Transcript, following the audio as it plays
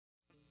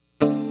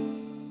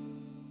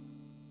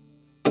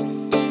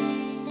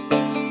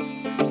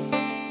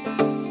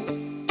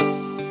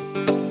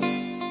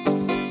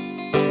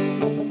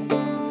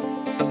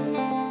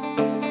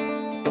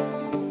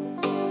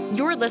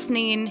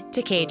listening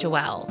to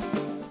KHOL.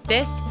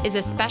 This is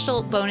a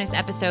special bonus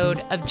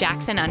episode of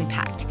Jackson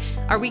Unpacked,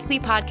 our weekly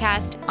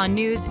podcast on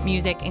news,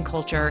 music, and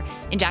culture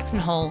in Jackson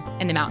Hole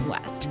and the Mountain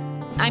West.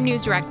 I'm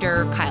News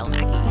Director Kyle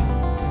Mackey.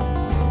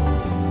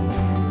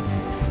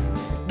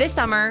 This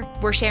summer,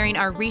 we're sharing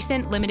our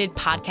recent limited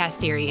podcast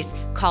series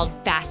called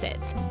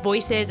Facets,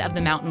 Voices of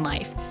the Mountain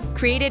Life,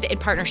 created in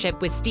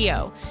partnership with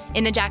STIO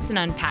in the Jackson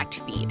Unpacked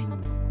feed.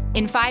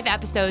 In 5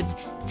 episodes,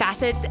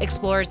 Facets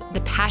explores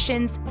the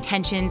passions,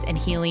 tensions, and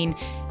healing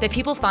that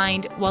people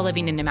find while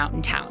living in a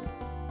mountain town.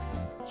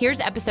 Here's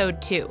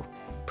episode 2,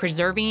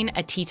 Preserving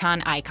a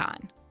Teton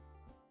Icon.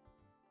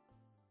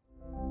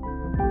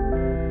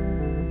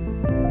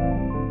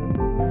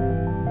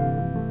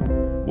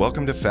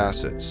 Welcome to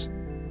Facets.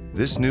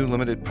 This new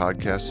limited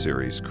podcast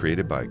series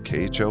created by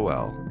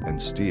KHOL and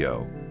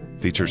STIO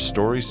features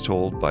stories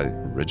told by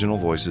original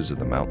voices of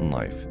the mountain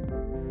life.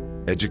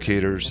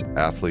 Educators,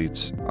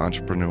 athletes,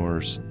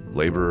 entrepreneurs,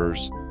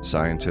 laborers,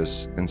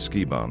 scientists, and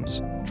ski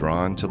bums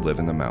drawn to live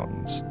in the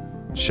mountains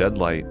shed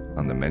light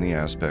on the many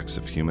aspects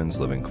of humans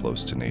living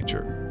close to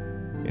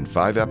nature. In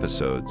 5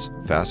 episodes,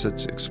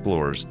 Facets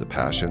explores the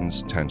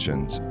passions,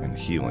 tensions, and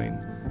healing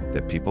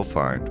that people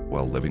find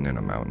while living in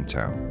a mountain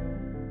town.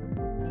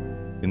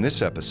 In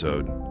this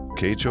episode,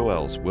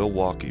 KHOL's Will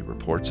Walke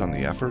reports on the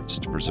efforts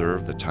to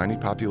preserve the tiny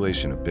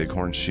population of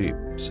bighorn sheep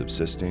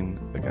subsisting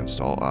against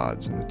all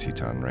odds in the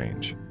Teton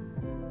Range.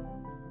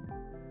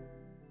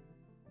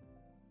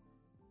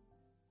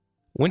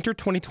 Winter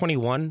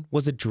 2021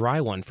 was a dry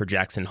one for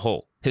Jackson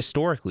Hole.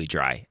 Historically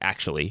dry,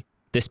 actually.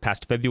 This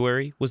past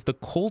February was the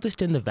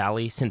coldest in the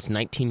valley since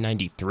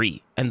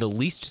 1993 and the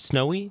least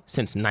snowy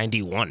since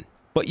 91.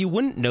 But you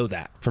wouldn't know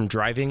that from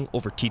driving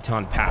over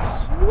Teton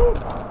Pass.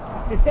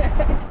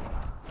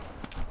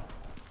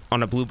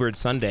 On a Bluebird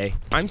Sunday,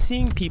 I'm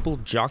seeing people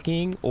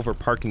jockeying over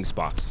parking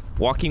spots,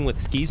 walking with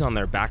skis on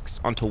their backs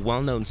onto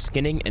well-known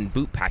skinning and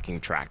boot packing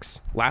tracks,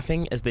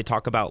 laughing as they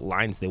talk about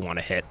lines they want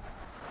to hit.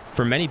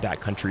 For many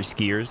backcountry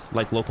skiers,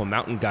 like local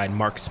mountain guide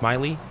Mark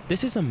Smiley,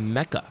 this is a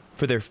mecca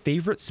for their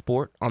favorite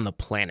sport on the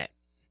planet.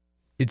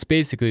 It's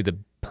basically the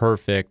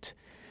perfect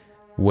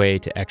way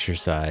to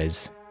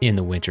exercise in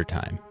the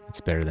wintertime.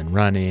 It's better than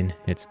running,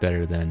 it's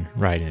better than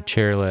riding a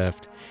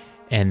chairlift.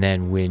 And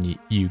then when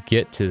you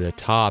get to the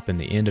top and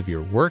the end of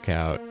your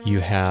workout,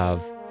 you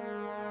have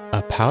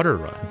a powder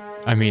run.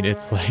 I mean,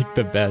 it's like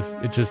the best,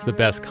 it's just the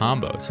best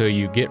combo. So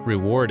you get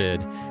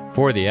rewarded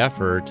for the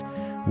effort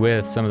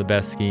with some of the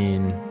best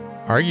skiing,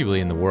 arguably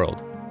in the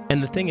world.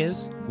 And the thing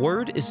is,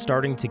 word is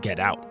starting to get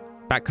out.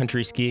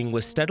 Backcountry skiing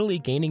was steadily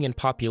gaining in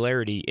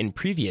popularity in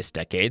previous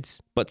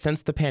decades, but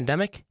since the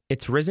pandemic,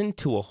 it's risen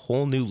to a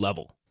whole new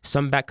level.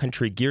 Some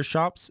backcountry gear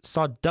shops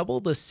saw double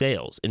the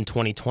sales in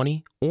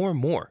 2020 or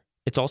more.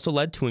 It's also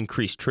led to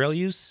increased trail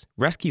use,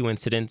 rescue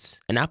incidents,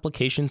 and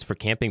applications for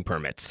camping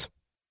permits.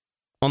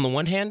 On the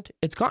one hand,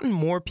 it's gotten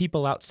more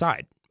people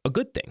outside, a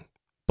good thing.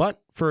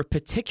 But for a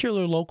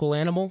particular local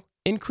animal,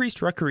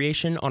 increased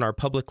recreation on our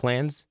public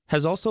lands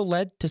has also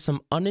led to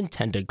some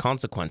unintended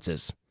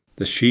consequences.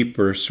 The sheep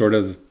are sort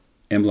of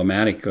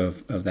emblematic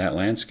of that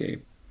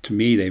landscape. To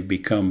me, they've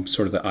become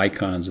sort of the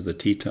icons of the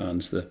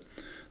Tetons,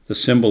 the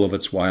symbol of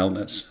its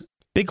wildness.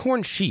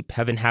 Bighorn sheep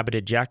have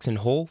inhabited Jackson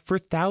Hole for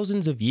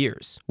thousands of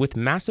years, with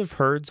massive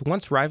herds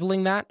once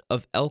rivaling that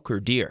of elk or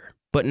deer.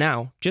 But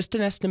now, just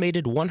an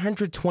estimated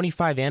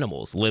 125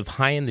 animals live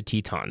high in the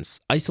Tetons,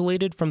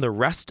 isolated from the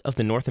rest of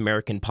the North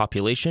American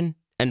population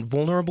and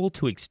vulnerable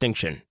to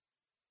extinction.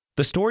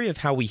 The story of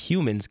how we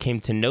humans came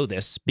to know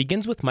this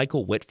begins with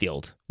Michael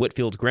Whitfield.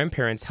 Whitfield's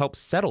grandparents helped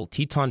settle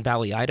Teton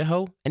Valley,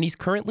 Idaho, and he's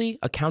currently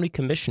a county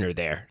commissioner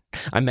there.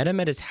 I met him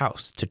at his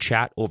house to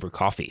chat over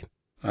coffee.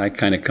 I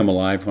kind of come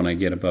alive when I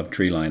get above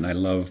tree line. I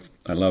love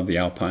the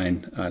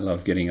alpine. I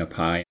love getting up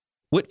high.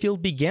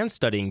 Whitfield began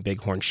studying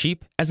bighorn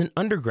sheep as an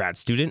undergrad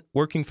student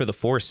working for the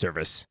Forest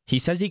Service. He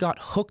says he got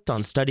hooked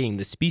on studying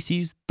the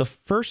species the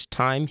first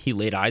time he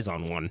laid eyes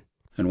on one.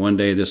 And one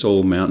day this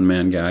old mountain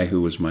man guy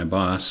who was my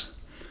boss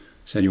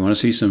said, "You want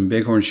to see some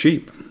bighorn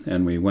sheep?"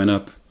 And we went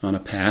up on a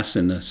pass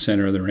in the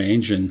center of the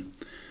range, and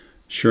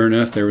sure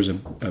enough, there was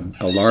a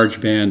large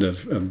band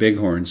of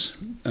bighorns.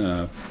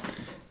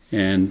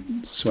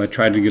 And so I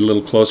tried to get a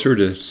little closer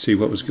to see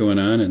what was going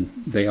on, and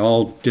they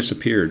all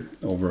disappeared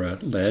over a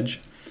ledge.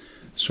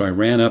 So I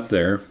ran up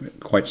there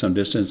quite some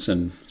distance,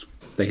 and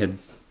they had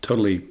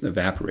totally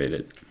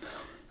evaporated.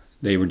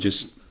 They were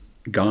just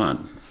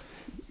gone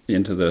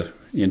into the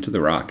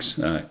rocks,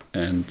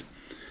 and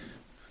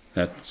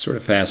that sort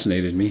of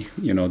fascinated me.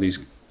 You know, these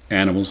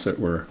animals that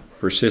were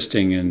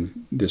persisting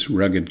in this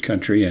rugged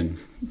country, and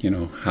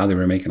how they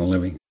were making a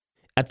living.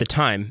 At the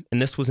time,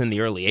 and this was in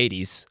the early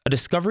 80s, a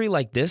discovery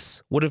like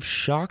this would have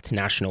shocked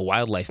national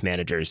wildlife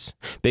managers.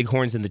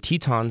 Bighorns in the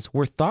Tetons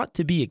were thought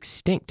to be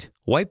extinct,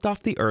 wiped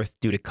off the earth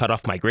due to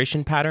cut-off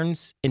migration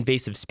patterns,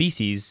 invasive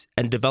species,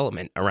 and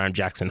development around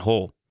Jackson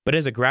Hole. But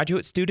as a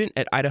graduate student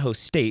at Idaho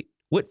State,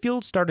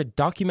 Whitfield started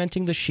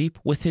documenting the sheep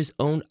with his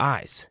own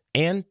eyes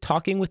and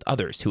talking with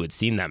others who had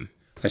seen them.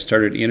 I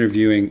started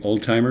interviewing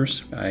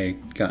old-timers. I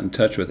got in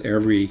touch with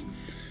every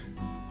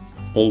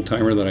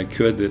old-timer that I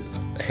could that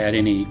had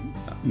any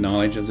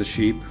knowledge of the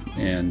sheep,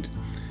 and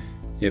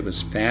it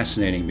was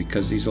fascinating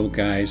because these old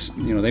guys,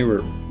 they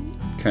were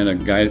kind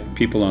of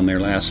people on their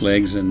last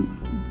legs, and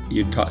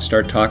you'd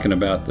start talking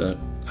about the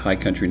high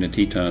country and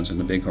the Tetons and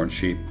the bighorn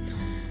sheep,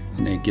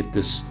 and they'd get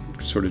this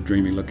sort of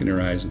dreamy look in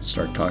their eyes and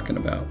start talking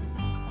about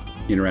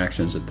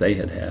interactions that they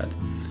had had.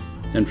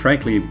 And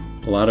frankly,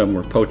 a lot of them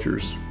were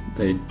poachers.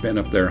 They'd been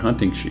up there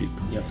hunting sheep.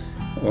 Yep.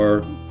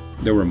 Or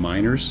there were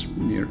miners.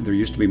 There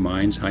used to be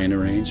mines high in the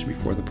range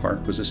before the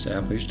park was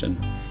established, and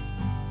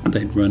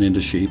they'd run into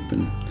sheep.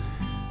 And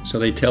so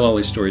they'd tell all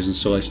these stories. And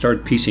so I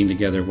started piecing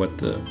together what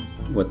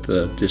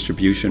the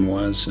distribution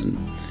was and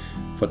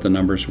what the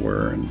numbers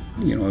were, and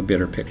a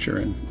bigger picture,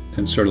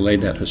 and sort of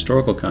laid that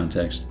historical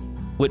context.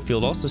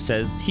 Whitfield also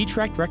says he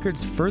tracked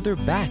records further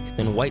back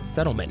than white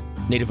settlement.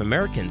 Native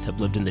Americans have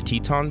lived in the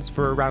Tetons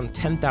for around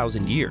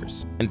 10,000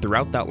 years, and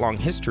throughout that long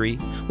history,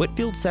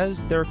 Whitfield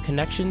says there are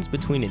connections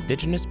between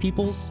indigenous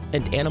peoples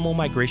and animal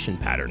migration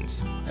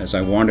patterns. As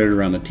I wandered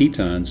around the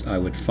Tetons, I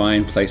would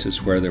find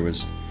places where there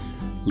was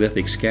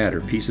lithic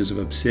scatter, pieces of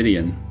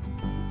obsidian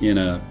in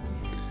a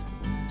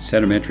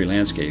sedimentary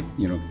landscape,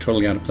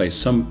 totally out of place.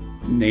 Some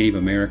Native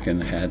American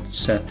had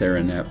sat there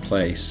in that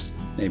place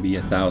maybe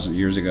 1,000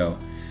 years ago,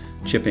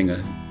 chipping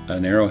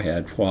an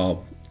arrowhead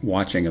while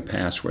watching a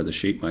pass where the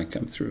sheep might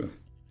come through.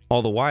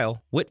 All the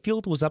while,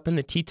 Whitfield was up in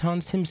the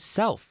Tetons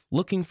himself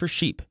looking for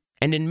sheep.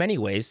 And in many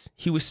ways,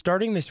 he was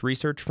starting this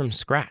research from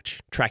scratch,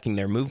 tracking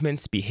their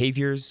movements,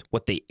 behaviors,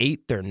 what they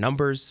ate, their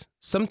numbers.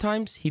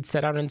 Sometimes he'd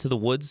set out into the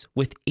woods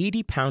with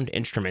 80-pound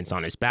instruments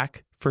on his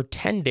back for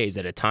 10 days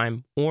at a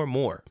time or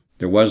more.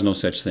 There was no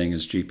such thing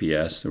as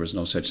GPS. There was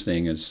no such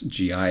thing as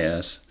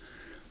GIS.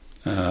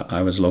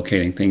 I was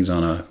locating things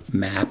on a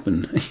map,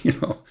 and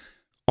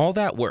All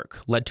that work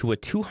led to a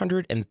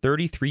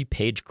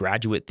 233-page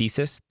graduate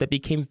thesis that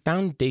became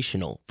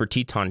foundational for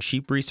Teton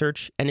sheep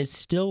research and is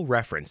still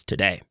referenced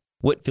today.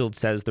 Whitfield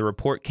says the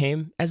report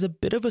came as a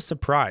bit of a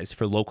surprise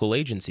for local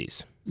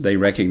agencies. They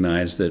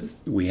recognized that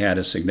we had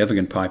a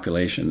significant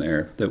population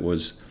there that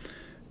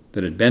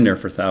had been there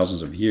for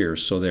thousands of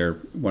years. So they're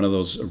one of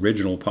those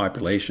original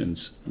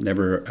populations,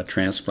 never a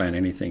transplant,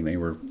 anything. They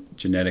were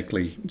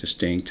genetically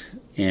distinct,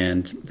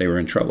 and they were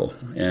in trouble.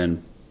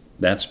 And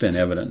that's been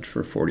evident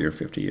for 40 or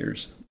 50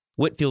 years.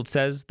 Whitfield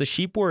says the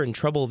sheep were in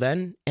trouble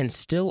then and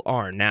still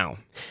are now.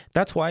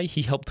 That's why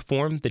he helped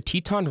form the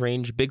Teton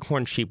Range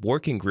Bighorn Sheep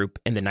Working Group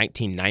in the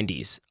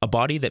 1990s, a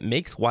body that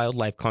makes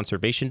wildlife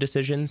conservation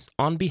decisions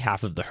on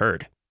behalf of the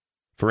herd.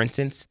 For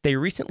instance, they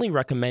recently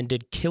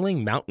recommended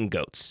killing mountain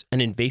goats, an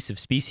invasive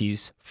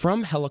species,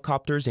 from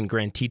helicopters in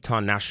Grand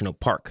Teton National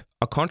Park,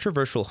 a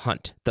controversial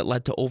hunt that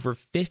led to over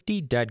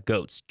 50 dead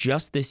goats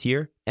just this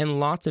year and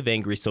lots of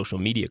angry social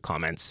media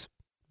comments.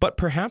 But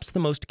perhaps the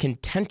most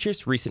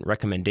contentious recent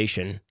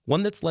recommendation,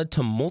 one that's led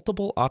to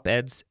multiple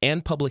op-eds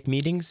and public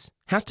meetings,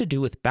 has to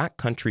do with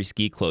backcountry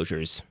ski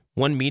closures.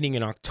 One meeting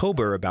in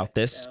October about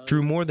this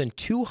drew more than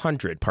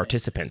 200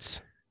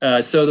 participants.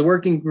 So the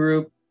working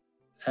group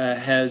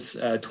has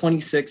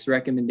 26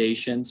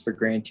 recommendations for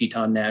Grand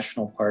Teton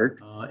National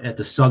Park. At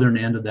the southern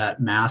end of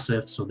that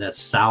massif, so that's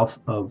south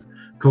of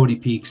Cody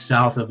Peak,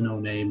 south of No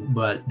Name,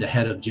 but the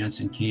head of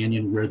Jensen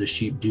Canyon, where the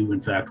sheep do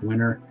in fact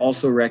winter.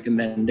 Also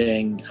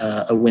recommending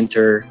a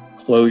winter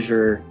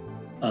closure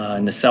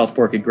in the South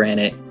Fork of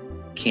Granite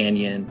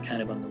Canyon,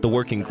 kind of on the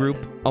working group,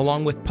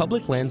 along with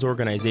public lands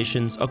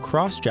organizations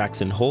across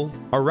Jackson Hole,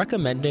 are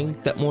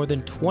recommending that more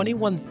than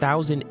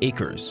 21,000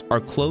 acres are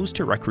closed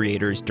to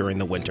recreators during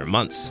the winter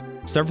months.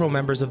 Several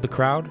members of the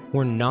crowd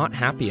were not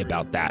happy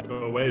about that.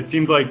 It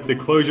seems like the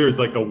closure is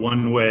like a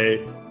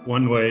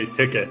one-way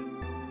ticket,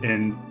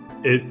 and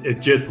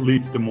it just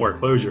leads to more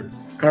closures.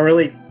 I don't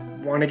really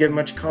want to give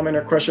much comment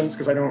or questions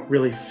because I don't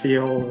really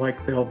feel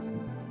like they'll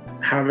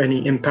have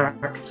any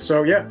impact.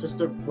 So yeah,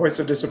 just a voice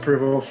of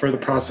disapproval for the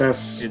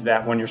process. Is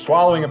that when you're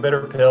swallowing a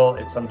bitter pill,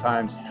 it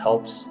sometimes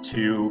helps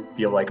to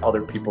feel like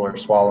other people are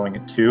swallowing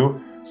it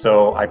too.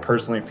 So I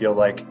personally feel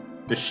like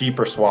the sheep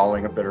are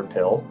swallowing a bitter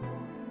pill.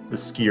 The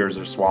skiers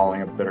are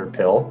swallowing a bitter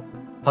pill.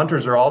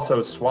 Hunters are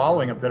also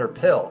swallowing a bitter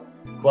pill.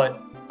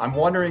 But I'm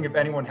wondering if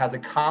anyone has a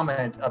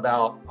comment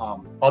about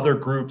other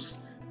groups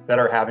that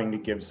are having to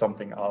give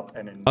something up.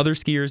 Other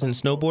skiers and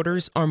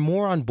snowboarders are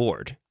more on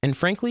board and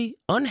frankly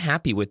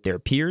unhappy with their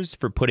peers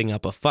for putting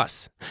up a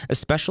fuss,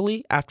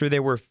 especially after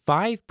there were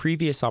 5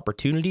 previous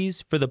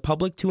opportunities for the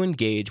public to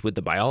engage with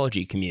the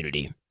biology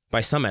community. By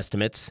some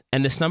estimates,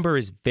 and this number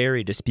is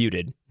very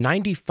disputed,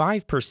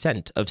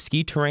 95% of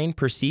ski terrain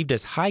perceived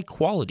as high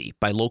quality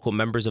by local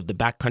members of the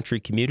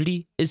backcountry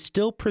community is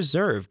still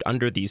preserved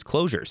under these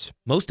closures.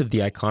 Most of the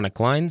iconic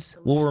lines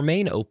will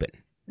remain open.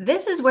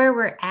 This is where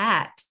we're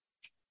at,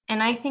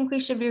 and I think we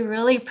should be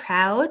really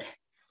proud,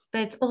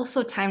 but it's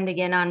also time to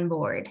get on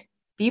board.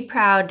 Be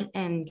proud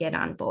and get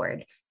on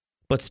board.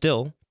 But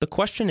still, the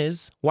question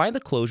is, why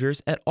the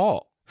closures at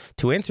all?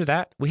 To answer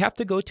that, we have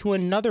to go to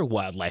another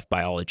wildlife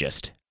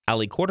biologist.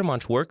 Allie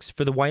Quartermanch works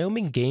for the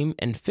Wyoming Game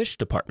and Fish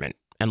Department,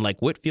 and like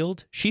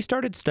Whitfield, she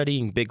started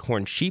studying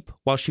bighorn sheep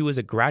while she was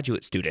a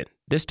graduate student,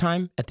 this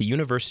time at the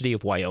University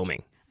of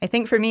Wyoming. I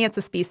think for me, it's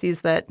a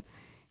species that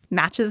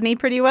matches me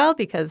pretty well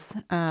because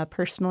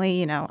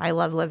personally, I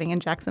love living in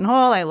Jackson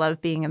Hole. I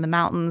love being in the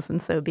mountains.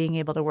 And so being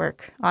able to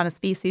work on a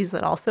species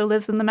that also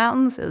lives in the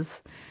mountains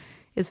is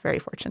very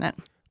fortunate.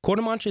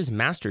 Quartermanch's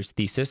master's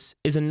thesis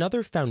is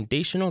another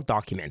foundational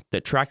document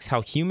that tracks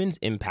how humans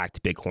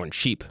impact bighorn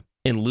sheep.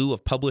 In lieu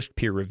of published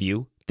peer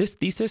review, this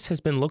thesis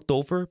has been looked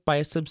over by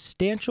a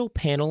substantial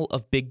panel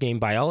of big game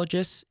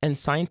biologists and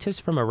scientists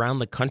from around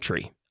the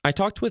country. I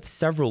talked with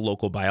several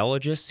local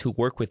biologists who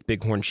work with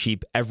bighorn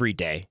sheep every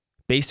day.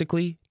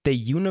 Basically, they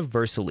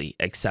universally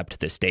accept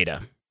this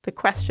data. The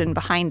question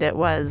behind it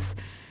was,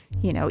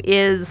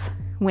 is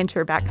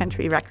winter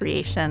backcountry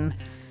recreation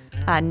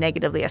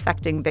negatively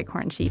affecting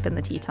bighorn sheep in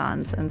the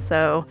Tetons? And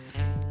so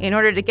in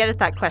order to get at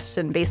that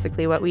question,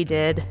 basically what we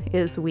did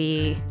is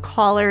we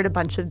collared a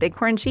bunch of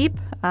bighorn sheep,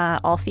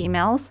 all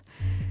females,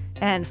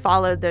 and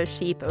followed those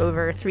sheep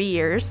over 3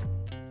 years.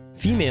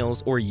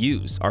 Females, or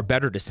ewes, are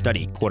better to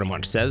study,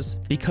 Quartermanch says,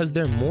 because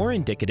they're more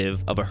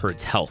indicative of a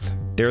herd's health.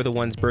 They're the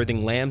ones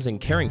birthing lambs and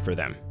caring for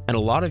them, and a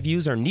lot of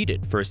ewes are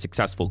needed for a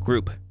successful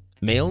group.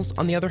 Males,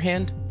 on the other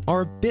hand,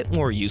 are a bit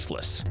more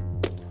useless.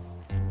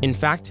 In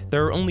fact,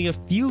 there are only a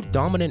few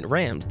dominant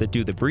rams that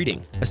do the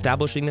breeding,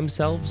 establishing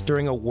themselves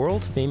during a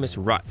world-famous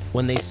rut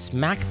when they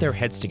smack their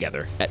heads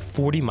together at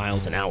 40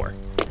 miles an hour.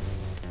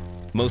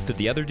 Most of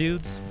the other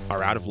dudes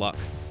are out of luck.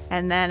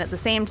 And then at the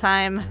same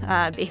time,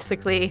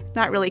 basically,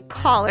 not really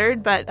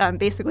collared, but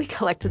basically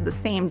collected the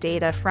same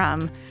data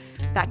from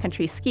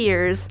backcountry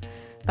skiers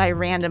by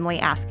randomly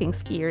asking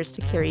skiers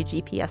to carry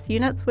GPS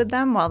units with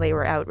them while they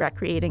were out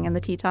recreating in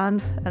the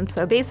Tetons. And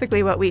so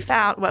basically what we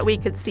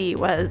could see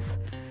was,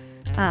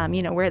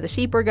 where the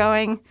sheep were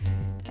going,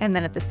 and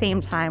then at the same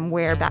time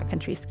where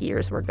backcountry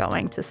skiers were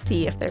going to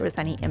see if there was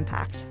any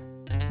impact.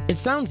 It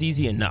sounds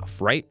easy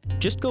enough, right?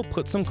 Just go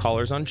put some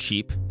collars on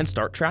sheep and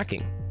start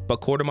tracking. But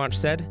Quartermanch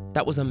said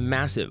that was a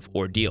massive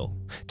ordeal.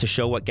 To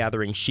show what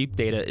gathering sheep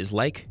data is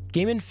like,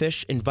 Game &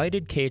 Fish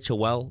invited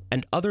KHOL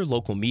and other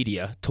local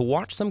media to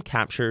watch some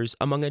captures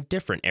among a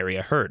different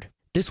area herd.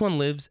 This one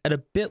lives at a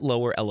bit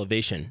lower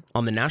elevation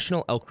on the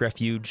National Elk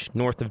Refuge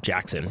north of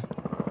Jackson.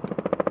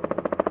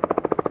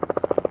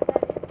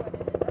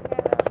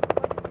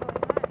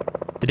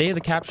 The day of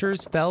the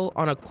captures fell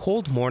on a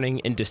cold morning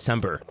in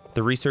December.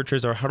 The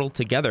researchers are huddled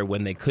together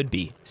when they could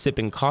be,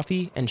 sipping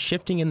coffee and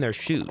shifting in their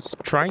shoes,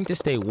 trying to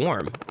stay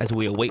warm as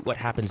we await what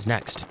happens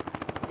next.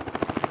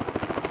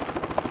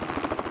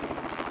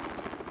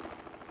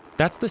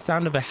 That's the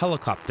sound of a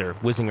helicopter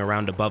whizzing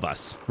around above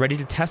us, ready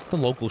to test the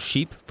local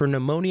sheep for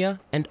pneumonia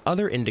and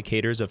other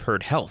indicators of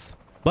herd health.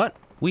 But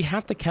we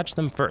have to catch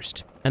them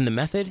first, and the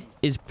method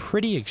is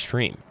pretty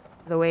extreme.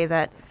 The way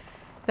that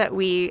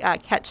we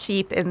catch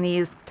sheep in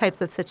these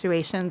types of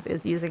situations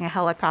is using a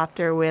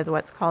helicopter with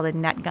what's called a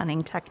net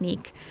gunning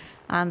technique.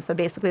 So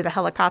basically the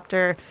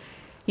helicopter,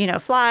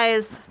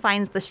 flies,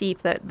 finds the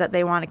sheep that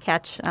they want to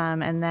catch,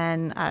 and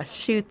then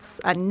shoots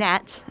a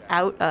net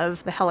out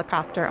of the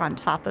helicopter on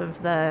top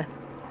of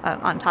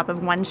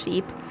one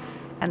sheep,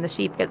 and the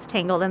sheep gets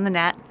tangled in the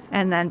net.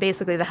 And then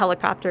basically the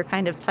helicopter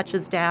kind of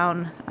touches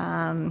down,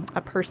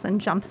 a person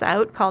jumps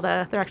out,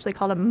 they're actually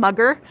called a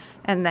mugger,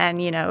 and then,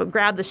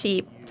 grab the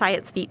sheep, tie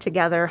its feet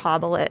together,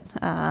 hobble it,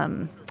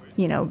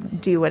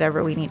 do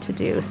whatever we need to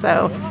do.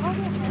 So,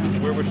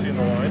 where was she in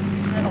the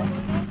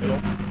line? Middle.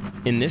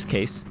 In this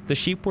case, the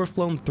sheep were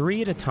flown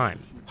 3 at a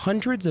time,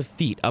 hundreds of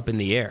feet up in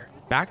the air,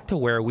 back to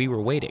where we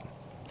were waiting.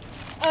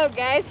 Oh,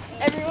 guys,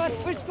 everyone,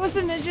 we're supposed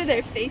to measure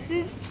their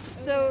faces,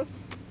 so...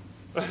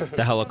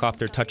 The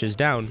helicopter touches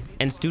down,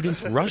 and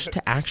students rush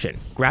to action,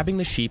 grabbing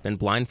the sheep and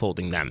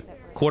blindfolding them.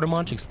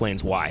 Quartermanch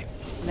explains why.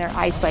 Their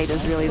eyesight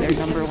is really their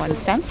number one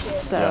sense,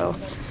 so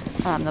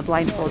the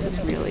blindfold just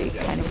really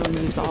kind of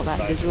removes all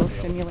that visual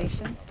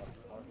stimulation.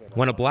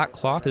 When a black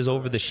cloth is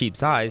over the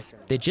sheep's eyes,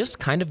 they just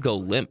kind of go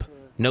limp.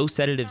 No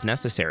sedatives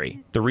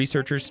necessary. The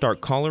researchers start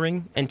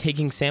collaring and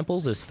taking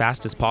samples as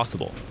fast as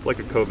possible. It's like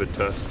a COVID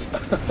test.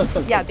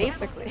 Yeah,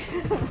 basically.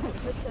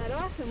 Put that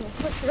off and we'll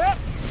put her up.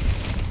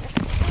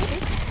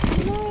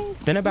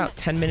 Then about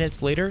 10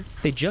 minutes later,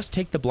 they just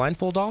take the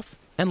blindfold off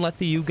and let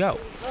the ewe go.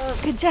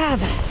 Good job.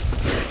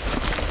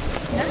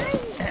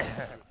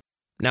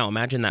 Now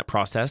imagine that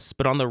process,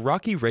 but on the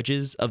rocky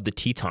ridges of the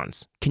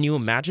Tetons. Can you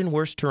imagine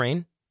worse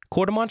terrain?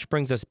 Quartermanch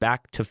brings us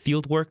back to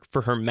fieldwork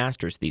for her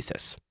master's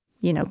thesis.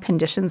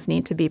 Conditions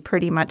need to be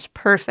pretty much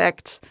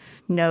perfect.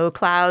 No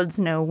clouds,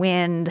 no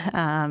wind,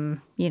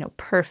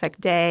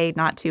 perfect day,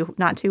 not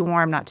too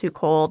warm, not too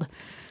cold,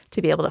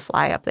 to be able to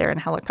fly up there in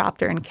a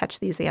helicopter and catch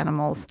these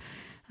animals.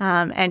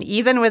 And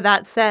even with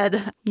that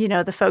said,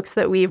 the folks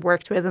that we've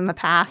worked with in the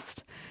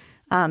past,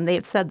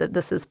 they've said that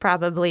this is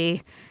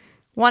probably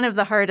one of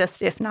the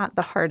hardest, if not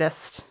the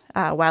hardest,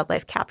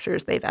 wildlife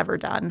captures they've ever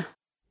done.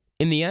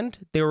 In the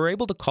end, they were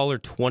able to collar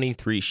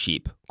 23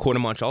 sheep.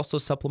 Quartermanch also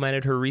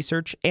supplemented her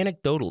research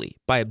anecdotally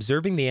by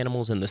observing the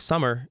animals in the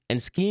summer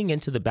and skiing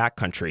into the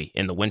backcountry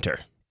in the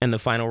winter. And the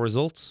final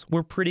results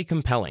were pretty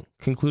compelling,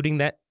 concluding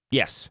that,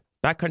 yes,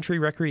 backcountry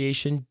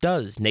recreation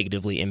does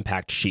negatively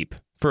impact sheep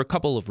for a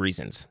couple of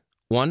reasons.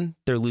 One,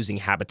 they're losing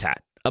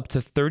habitat, up to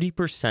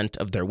 30%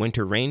 of their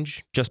winter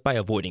range just by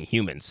avoiding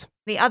humans.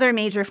 The other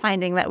major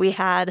finding that we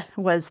had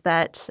was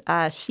that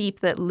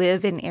sheep that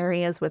live in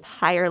areas with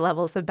higher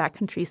levels of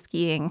backcountry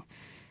skiing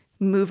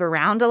move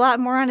around a lot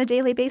more on a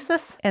daily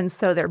basis. And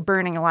so they're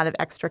burning a lot of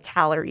extra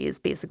calories,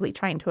 basically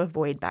trying to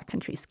avoid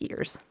backcountry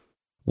skiers.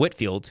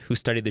 Whitfield, who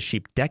studied the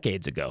sheep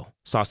decades ago,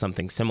 saw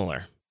something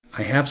similar.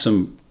 I had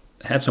some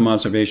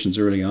observations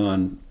early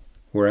on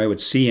where I would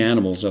see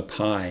animals up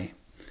high,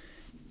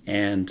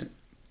 and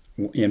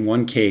in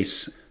one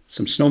case,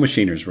 some snow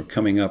machiners were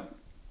coming up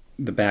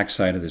the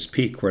backside of this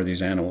peak where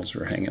these animals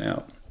were hanging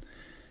out.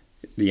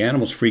 The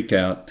animals freaked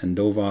out and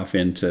dove off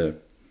into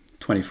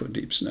 20-foot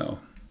deep snow,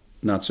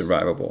 not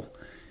survivable.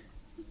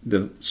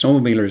 The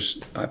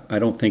snowmobilers, I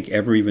don't think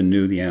ever even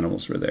knew the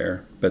animals were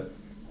there, but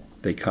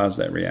they caused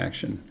that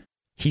reaction.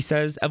 He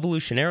says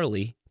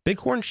evolutionarily,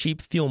 bighorn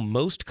sheep feel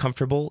most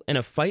comfortable in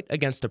a fight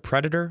against a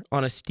predator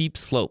on a steep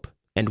slope,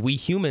 and we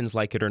humans,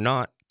 like it or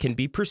not, can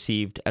be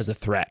perceived as a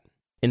threat.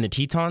 In the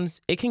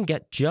Tetons, it can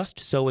get just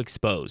so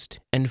exposed,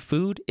 and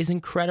food is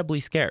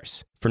incredibly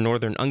scarce. For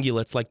northern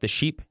ungulates like the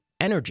sheep,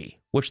 energy,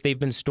 which they've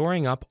been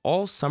storing up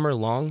all summer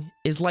long,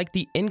 is like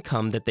the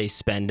income that they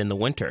spend in the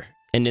winter.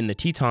 And in the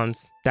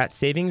Tetons, that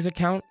savings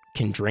account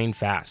can drain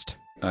fast.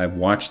 I've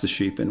watched the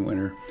sheep in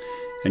winter,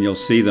 and you'll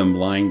see them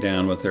lying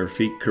down with their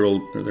feet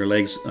curled, or their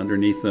legs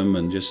underneath them,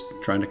 and just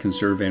trying to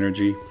conserve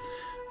energy.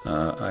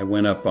 I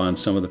went up on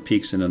some of the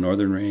peaks in the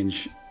northern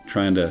range,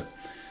 trying to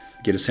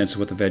get a sense of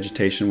what the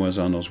vegetation was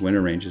on those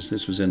winter ranges.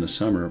 This was in the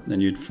summer,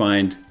 and you'd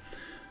find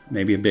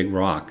maybe a big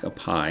rock up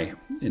high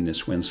in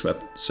this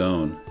windswept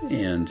zone,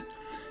 and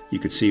you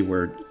could see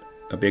where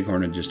a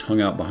bighorn had just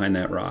hung out behind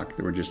that rock.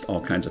 There were just all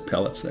kinds of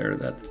pellets there.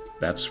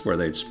 That's where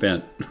they'd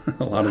spent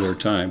a lot of their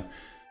time.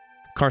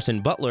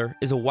 Carson Butler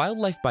is a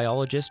wildlife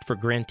biologist for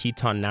Grand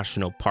Teton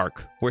National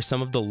Park, where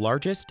some of the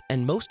largest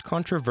and most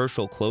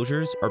controversial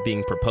closures are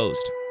being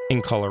proposed.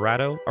 In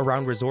Colorado,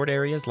 around resort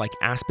areas like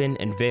Aspen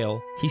and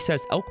Vail, he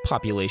says elk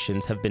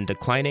populations have been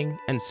declining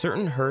and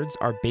certain herds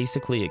are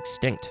basically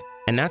extinct.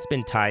 And that's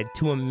been tied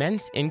to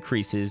immense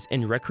increases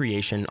in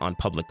recreation on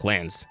public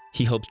lands.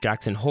 He hopes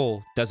Jackson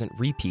Hole doesn't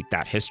repeat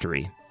that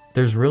history.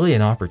 There's really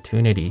an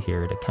opportunity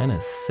here to kind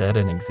of set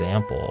an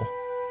example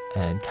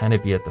and kind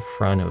of be at the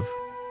front of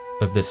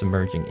this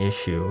emerging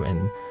issue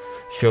and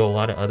show a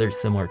lot of other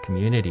similar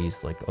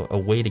communities like a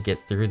way to get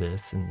through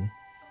this and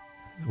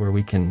where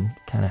we can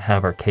kind of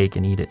have our cake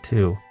and eat it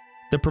too.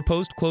 The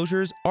proposed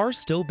closures are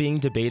still being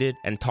debated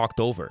and talked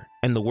over,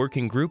 and the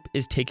working group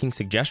is taking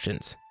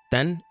suggestions.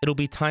 Then it'll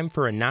be time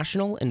for a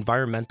National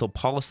Environmental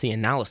Policy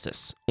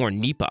Analysis, or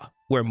NEPA,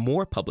 where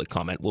more public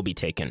comment will be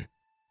taken.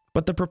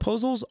 But the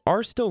proposals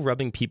are still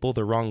rubbing people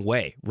the wrong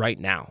way right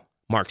now.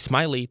 Mark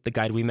Smiley, the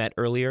guide we met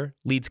earlier,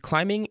 leads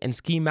climbing and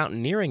ski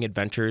mountaineering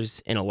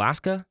adventures in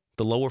Alaska,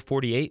 the lower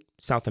 48,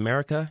 South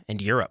America,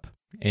 and Europe.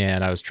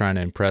 And I was trying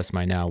to impress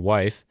my now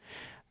wife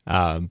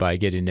by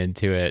getting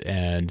into it.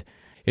 And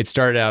it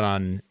started out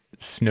on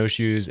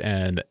snowshoes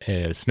and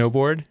a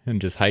snowboard and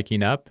just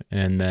hiking up,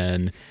 and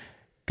then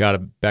got a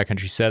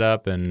backcountry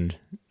setup and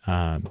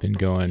been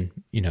going,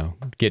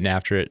 getting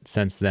after it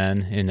since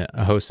then in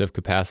a host of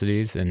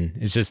capacities. And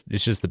it's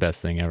just the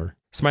best thing ever.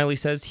 Smiley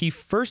says he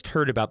first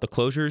heard about the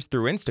closures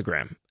through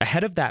Instagram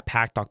ahead of that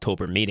packed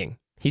October meeting.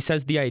 He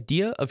says the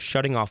idea of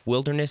shutting off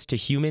wilderness to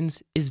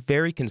humans is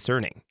very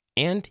concerning,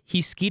 and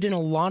he skied in a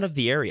lot of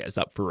the areas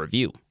up for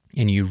review.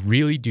 And you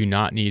really do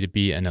not need to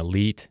be an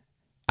elite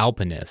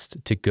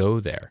alpinist to go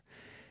there.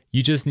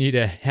 You just need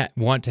to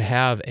want to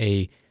have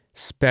a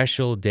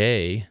special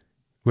day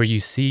where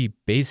you see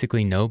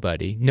basically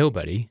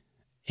nobody,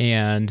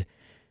 and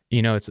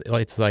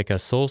it's like a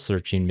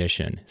soul-searching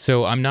mission.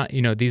 So I'm not,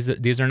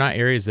 these are not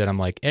areas that I'm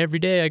like, every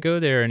day I go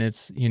there and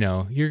it's,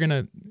 you're going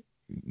to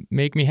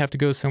make me have to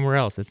go somewhere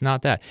else. It's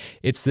not that.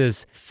 It's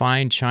this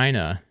fine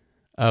china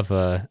of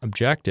a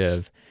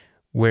objective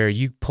where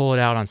you pull it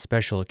out on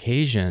special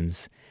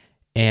occasions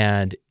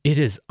and it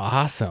is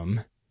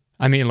awesome.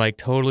 I mean, like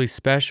totally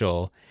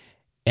special.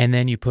 And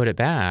then you put it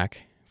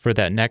back for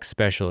that next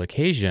special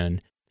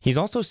occasion. He's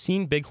also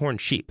seen bighorn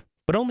sheep,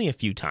 but only a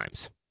few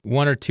times.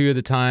 One or two of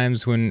the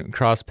times when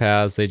crossed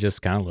paths, they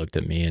just kind of looked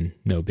at me and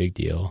no big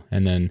deal.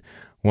 And then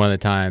one of the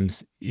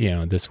times,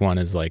 this one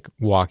is like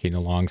walking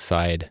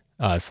alongside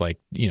us, like,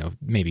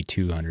 maybe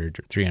 200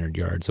 or 300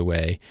 yards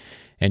away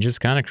and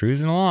just kind of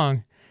cruising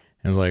along.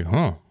 And I was like,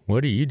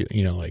 what are you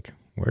doing?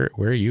 Where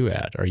are you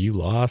at? Are you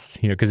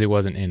lost? Because it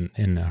wasn't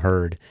in the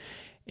herd.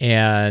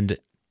 And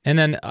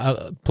then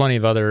plenty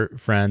of other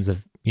friends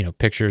of,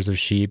 pictures of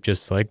sheep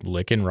just like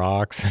licking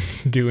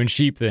rocks and doing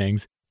sheep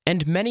things.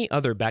 And many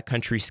other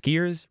backcountry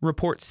skiers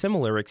report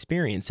similar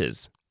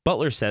experiences.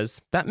 Butler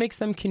says that makes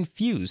them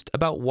confused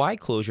about why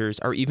closures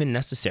are even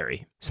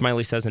necessary.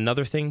 Smiley says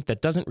another thing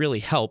that doesn't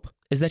really help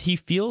is that he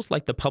feels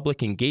like the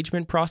public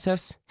engagement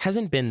process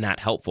hasn't been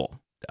that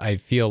helpful. I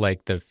feel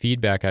like the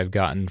feedback I've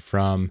gotten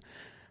from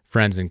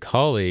friends and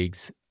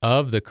colleagues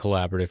of the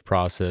collaborative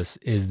process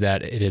is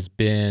that it has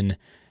been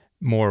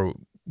more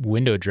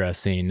window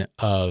dressing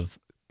of,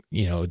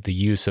 the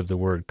use of the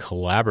word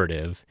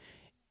collaborative.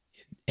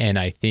 And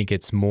I think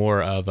it's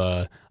more of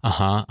a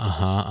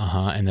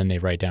and then they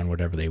write down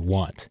whatever they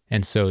want.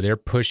 And so they're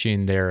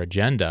pushing their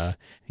agenda,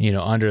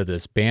 under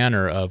this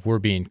banner of we're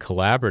being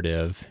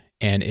collaborative,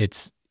 and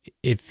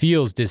it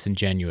feels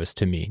disingenuous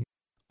to me.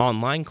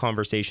 Online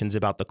conversations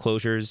about the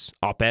closures,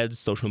 op-eds,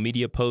 social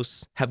media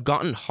posts have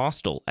gotten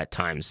hostile at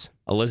times.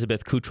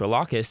 Elizabeth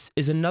Koutralakis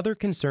is another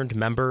concerned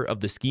member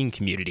of the skiing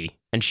community,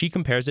 and she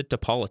compares it to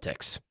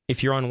politics.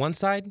 If you're on one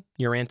side,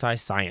 you're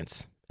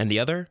anti-science, and the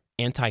other,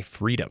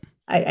 anti-freedom.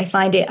 I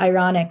find it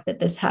ironic that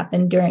this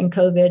happened during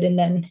COVID, and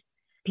then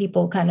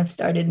people kind of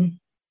started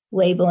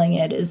labeling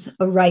it as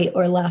a right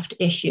or left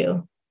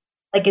issue,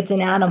 like it's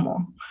an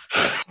animal.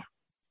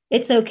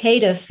 It's okay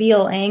to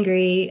feel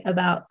angry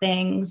about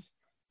things,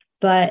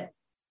 but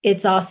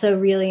it's also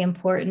really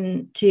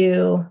important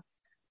to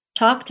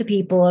talk to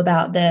people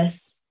about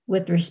this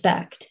with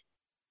respect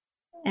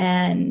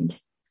and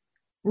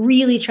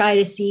really try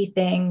to see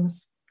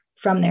things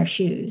from their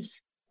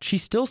shoes. She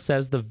still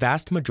says the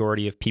vast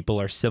majority of people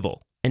are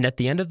civil, and at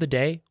the end of the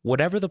day,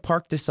 whatever the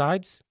park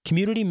decides,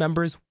 community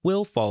members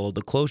will follow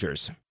the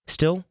closures.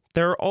 Still,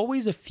 there are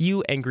always a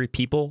few angry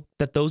people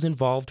that those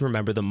involved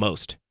remember the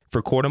most.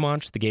 For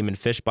Quartermanche, the game and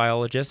fish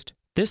biologist,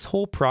 this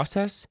whole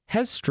process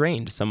has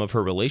strained some of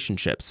her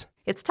relationships.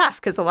 It's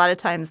tough because a lot of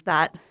times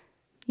that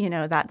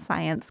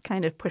science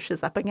kind of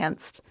pushes up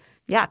against,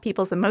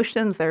 people's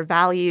emotions, their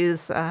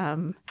values,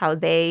 how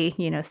they,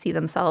 see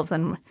themselves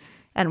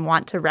and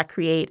want to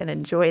recreate and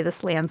enjoy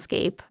this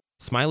landscape.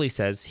 Smiley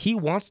says he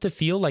wants to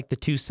feel like the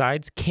two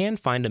sides can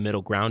find a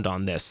middle ground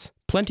on this.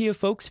 Plenty of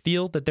folks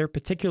feel that their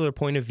particular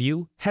point of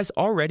view has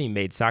already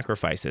made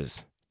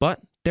sacrifices,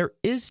 but there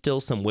is still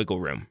some wiggle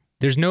room.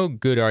 There's no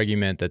good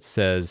argument that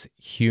says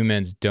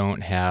humans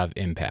don't have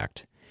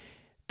impact.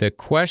 The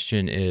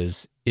question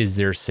is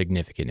there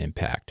significant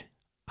impact?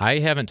 I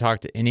haven't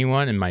talked to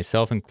anyone, and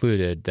myself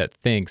included, that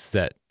thinks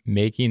that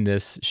making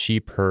this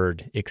sheep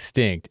herd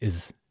extinct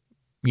is,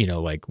 give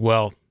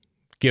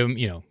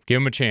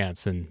them a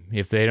chance, and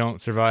if they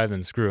don't survive,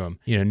 then screw them.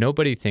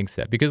 Nobody thinks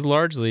that, because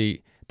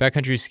largely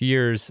backcountry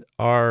skiers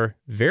are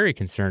very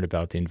concerned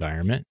about the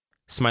environment.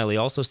 Smiley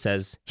also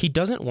says he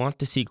doesn't want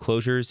to see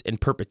closures in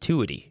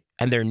perpetuity,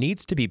 and there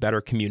needs to be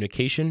better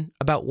communication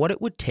about what it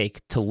would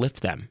take to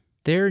lift them.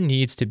 There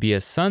needs to be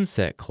a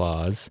sunset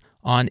clause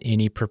on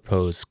any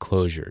proposed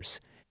closures.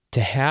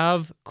 To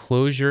have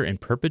closure in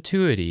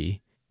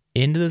perpetuity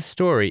into the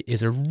story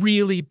is a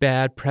really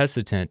bad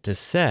precedent to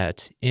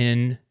set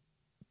in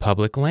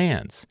public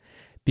lands,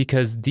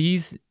 because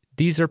these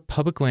are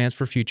public lands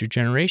for future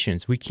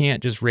generations. We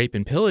can't just rape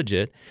and pillage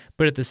it,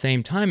 but at the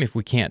same time, if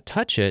we can't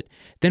touch it,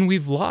 then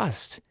we've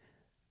lost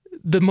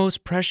the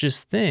most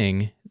precious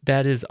thing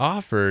that is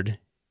offered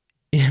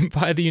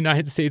by the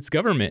United States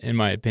government, in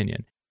my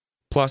opinion.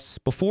 Plus,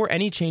 before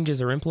any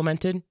changes are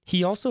implemented,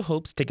 he also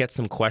hopes to get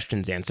some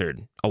questions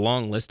answered, a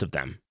long list of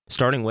them.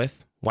 Starting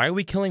with, why are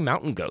we killing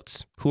mountain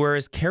goats, who are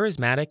as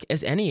charismatic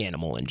as any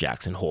animal in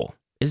Jackson Hole?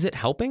 Is it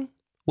helping?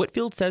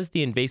 Whitfield says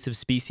the invasive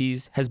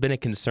species has been a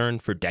concern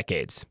for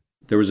decades.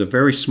 There was a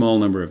very small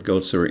number of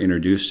goats that were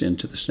introduced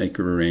into the Snake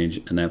River Range,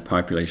 and that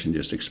population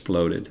just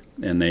exploded.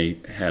 And they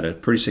had a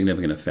pretty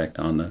significant effect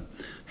on the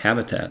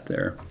habitat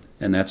there.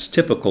 And that's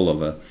typical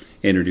of an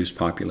introduced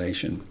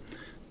population.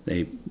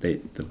 The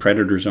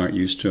predators aren't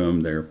used to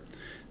them.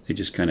 They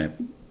just kind of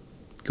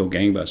go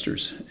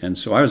gangbusters. And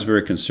so I was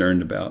very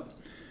concerned about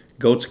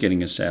goats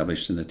getting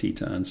established in the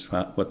Tetons,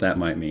 what that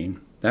might mean.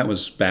 That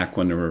was back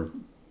when there were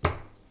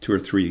 2 or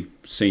 3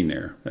 seen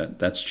there.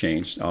 That's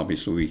changed.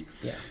 Obviously,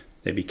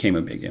 they became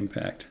a big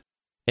impact.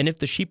 And if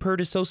the sheep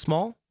herd is so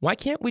small, why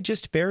can't we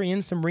just ferry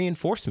in some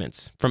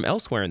reinforcements from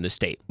elsewhere in the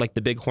state, like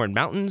the Bighorn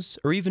Mountains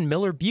or even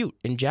Miller Butte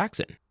in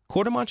Jackson?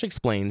 Quartermanche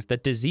explains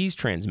that disease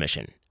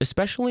transmission,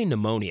 especially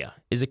pneumonia,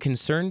 is a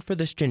concern for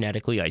this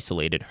genetically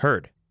isolated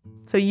herd.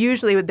 So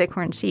usually with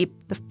bighorn sheep,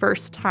 the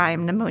first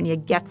time pneumonia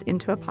gets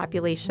into a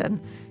population,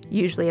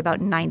 usually about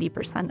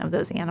 90% of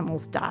those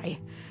animals die.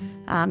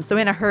 So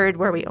in a herd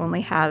where we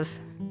only have,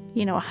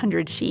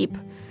 100 sheep,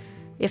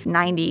 if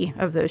 90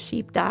 of those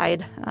sheep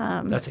died,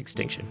 that's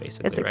extinction,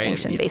 basically. It's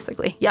extinction, right?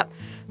 basically. Yep.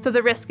 So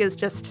the risk is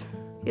just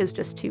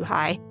too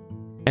high.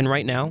 And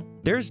right now,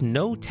 there's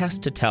no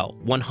test to tell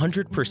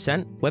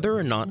 100% whether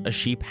or not a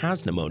sheep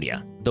has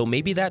pneumonia, though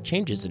maybe that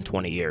changes in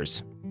 20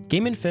 years.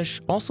 Game and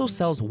Fish also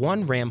sells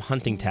 1 ram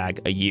hunting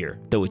tag a year,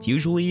 though it's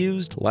usually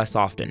used less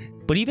often.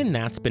 But even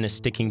that's been a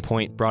sticking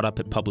point brought up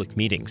at public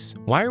meetings.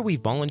 Why are we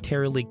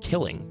voluntarily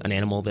killing an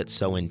animal that's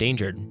so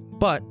endangered?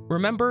 But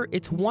remember,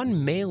 it's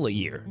 1 male a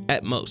year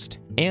at most,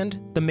 and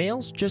the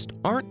males just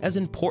aren't as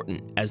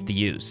important as the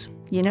ewes.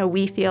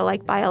 We feel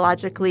like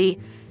biologically,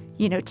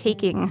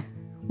 taking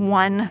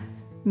 1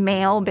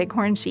 male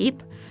bighorn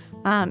sheep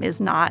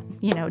is not,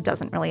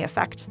 doesn't really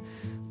affect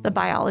the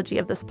biology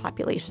of this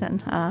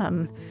population.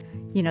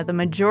 the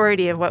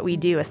majority of what we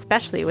do,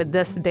 especially with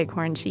this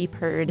bighorn sheep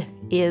herd,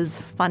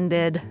 is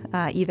funded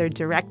either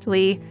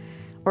directly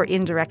or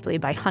indirectly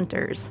by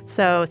hunters.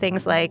 So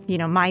things like,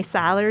 my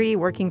salary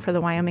working for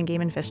the Wyoming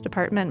Game and Fish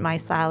Department, my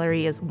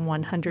salary is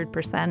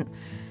 100%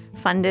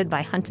 funded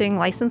by hunting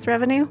license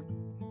revenue.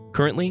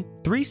 Currently,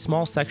 3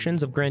 small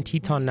sections of Grand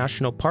Teton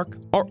National Park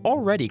are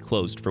already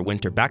closed for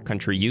winter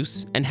backcountry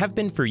use and have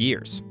been for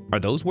years. Are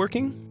those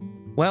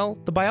working? Well,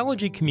 the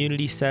biology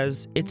community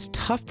says it's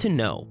tough to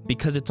know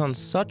because it's on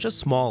such a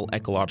small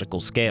ecological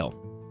scale.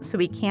 So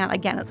we can't,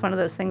 again, it's one of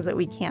those things that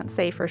we can't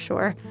say for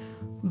sure.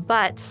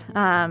 But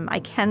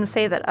I can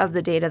say that of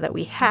the data that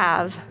we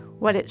have,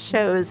 what it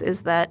shows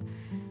is that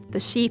the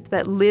sheep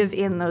that live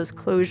in those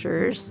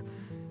closures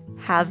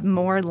have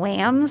more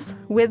lambs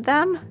with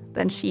them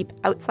than sheep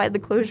outside the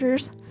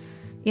closures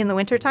in the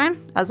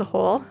wintertime as a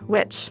whole,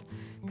 which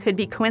could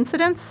be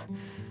coincidence.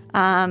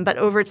 But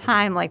over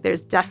time,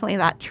 there's definitely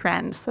that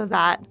trend. So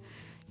that,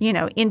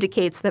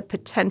 indicates that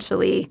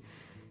potentially,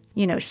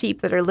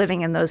 sheep that are living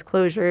in those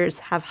closures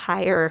have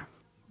higher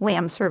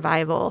lamb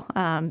survival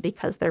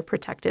because they're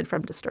protected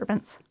from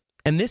disturbance.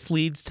 And this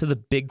leads to the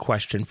big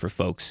question for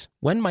folks.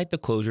 When might the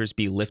closures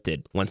be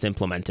lifted once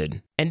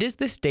implemented? And is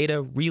this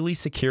data really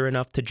secure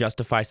enough to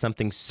justify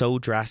something so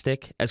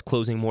drastic as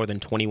closing more than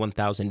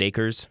 21,000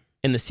 acres?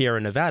 In the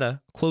Sierra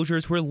Nevada,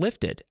 closures were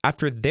lifted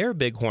after their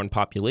bighorn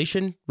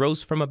population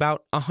rose from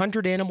about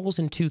 100 animals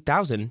in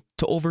 2000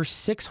 to over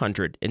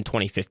 600 in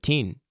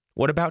 2015.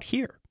 What about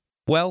here?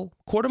 Well,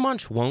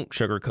 Courtemanche won't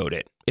sugarcoat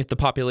it. If the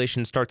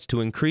population starts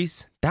to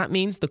increase, that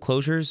means the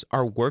closures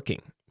are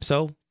working.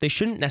 So they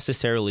shouldn't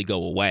necessarily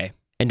go away.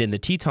 And in the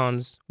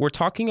Tetons, we're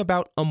talking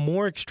about a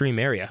more extreme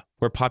area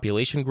where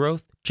population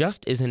growth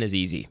just isn't as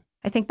easy.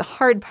 I think the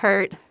hard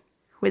part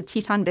with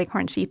Teton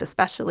bighorn sheep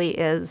especially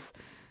is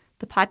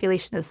the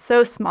population is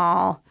so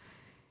small,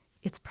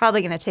 it's probably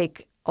going to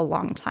take a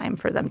long time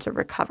for them to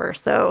recover.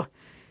 So,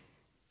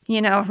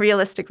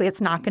 realistically,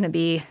 it's not going to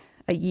be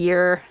a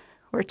year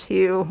or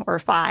 2 or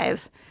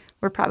 5.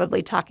 We're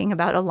probably talking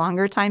about a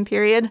longer time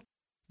period.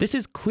 This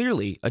is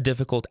clearly a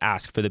difficult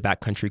ask for the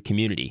backcountry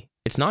community.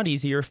 It's not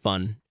easy or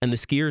fun, and the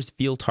skiers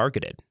feel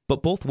targeted.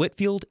 But both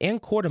Whitfield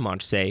and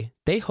Courtemanche say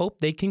they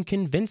hope they can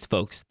convince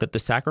folks that the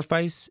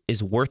sacrifice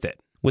is worth it.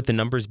 With the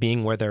numbers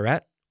being where they're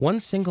at, one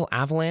single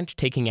avalanche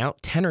taking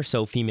out 10 or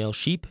so female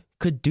sheep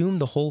could doom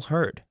the whole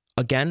herd.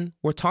 Again,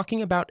 we're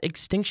talking about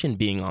extinction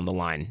being on the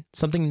line,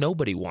 something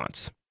nobody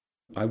wants.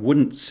 I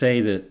wouldn't say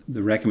that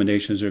the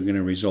recommendations are going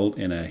to result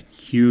in a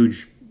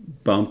huge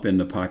bump in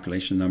the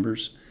population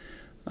numbers,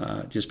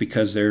 just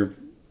because they're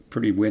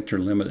pretty winter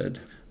limited.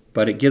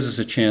 But it gives us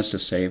a chance to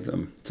save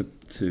them,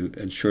 to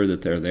ensure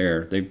that they're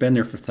there. They've been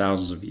there for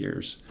thousands of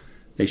years.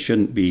 They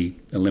shouldn't be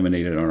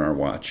eliminated on our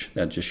watch.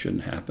 That just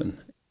shouldn't happen.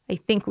 I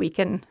think we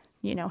can,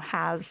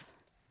 have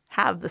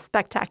the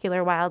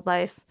spectacular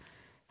wildlife,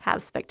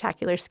 have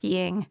spectacular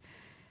skiing.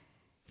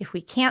 If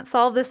we can't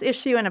solve this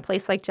issue in a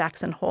place like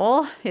Jackson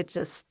Hole,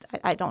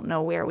 I don't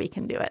know where we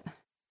can do it.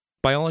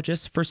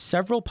 Biologists for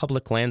several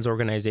public lands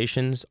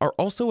organizations are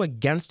also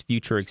against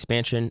future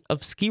expansion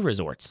of ski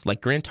resorts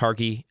like Grand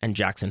Targhee and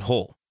Jackson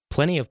Hole.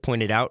 Plenty have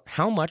pointed out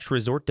how much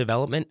resort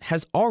development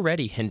has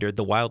already hindered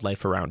the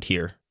wildlife around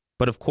here.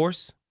 But of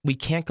course, we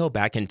can't go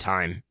back in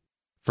time.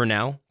 For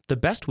now, the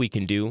best we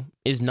can do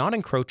is not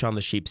encroach on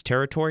the sheep's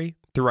territory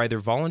through either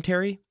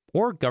voluntary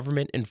or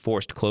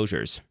government-enforced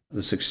closures.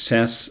 The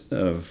success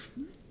of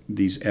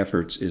these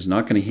efforts is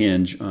not going to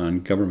hinge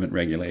on government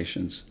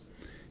regulations.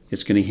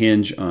 It's going to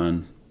hinge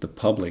on the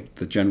public,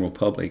 the general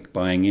public,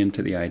 buying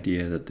into the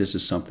idea that this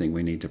is something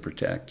we need to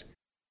protect.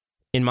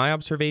 In my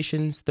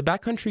observations, the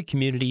backcountry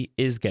community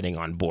is getting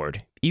on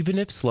board, even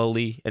if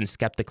slowly and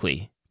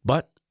skeptically.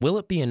 But will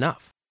it be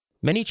enough?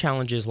 Many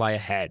challenges lie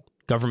ahead.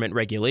 Government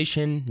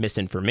regulation,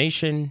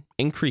 misinformation,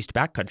 increased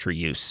backcountry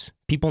use,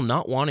 people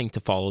not wanting to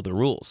follow the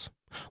rules.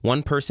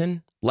 One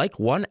person, like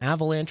one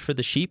avalanche for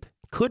the sheep,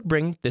 could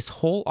bring this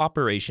whole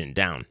operation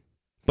down.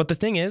 But the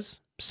thing is,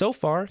 so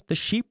far, the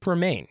sheep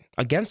remain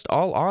against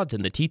all odds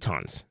in the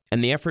Tetons,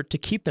 and the effort to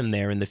keep them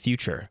there in the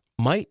future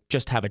might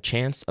just have a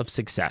chance of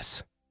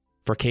success.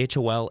 For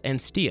KHOL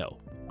and STIO,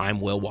 I'm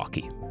Will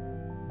Walkie.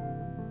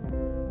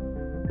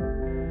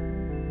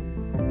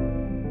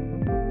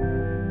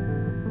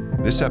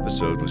 This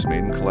episode was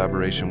made in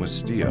collaboration with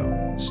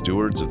STIO,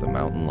 Stewards of the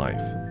Mountain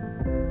Life.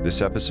 This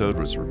episode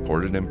was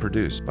reported and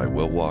produced by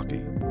Will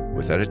Walkie,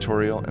 with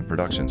editorial and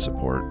production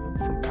support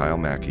from Kyle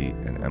Mackey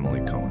and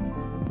Emily Cohen.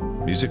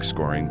 Music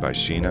scoring by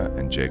Sheena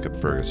and Jacob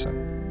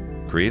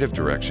Ferguson. Creative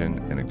direction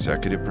and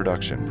executive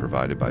production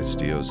provided by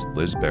STIO's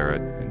Liz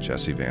Barrett and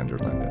Jesse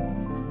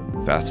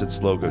Vanderlinden.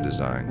 Facets logo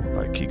design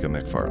by Kika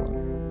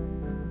McFarland.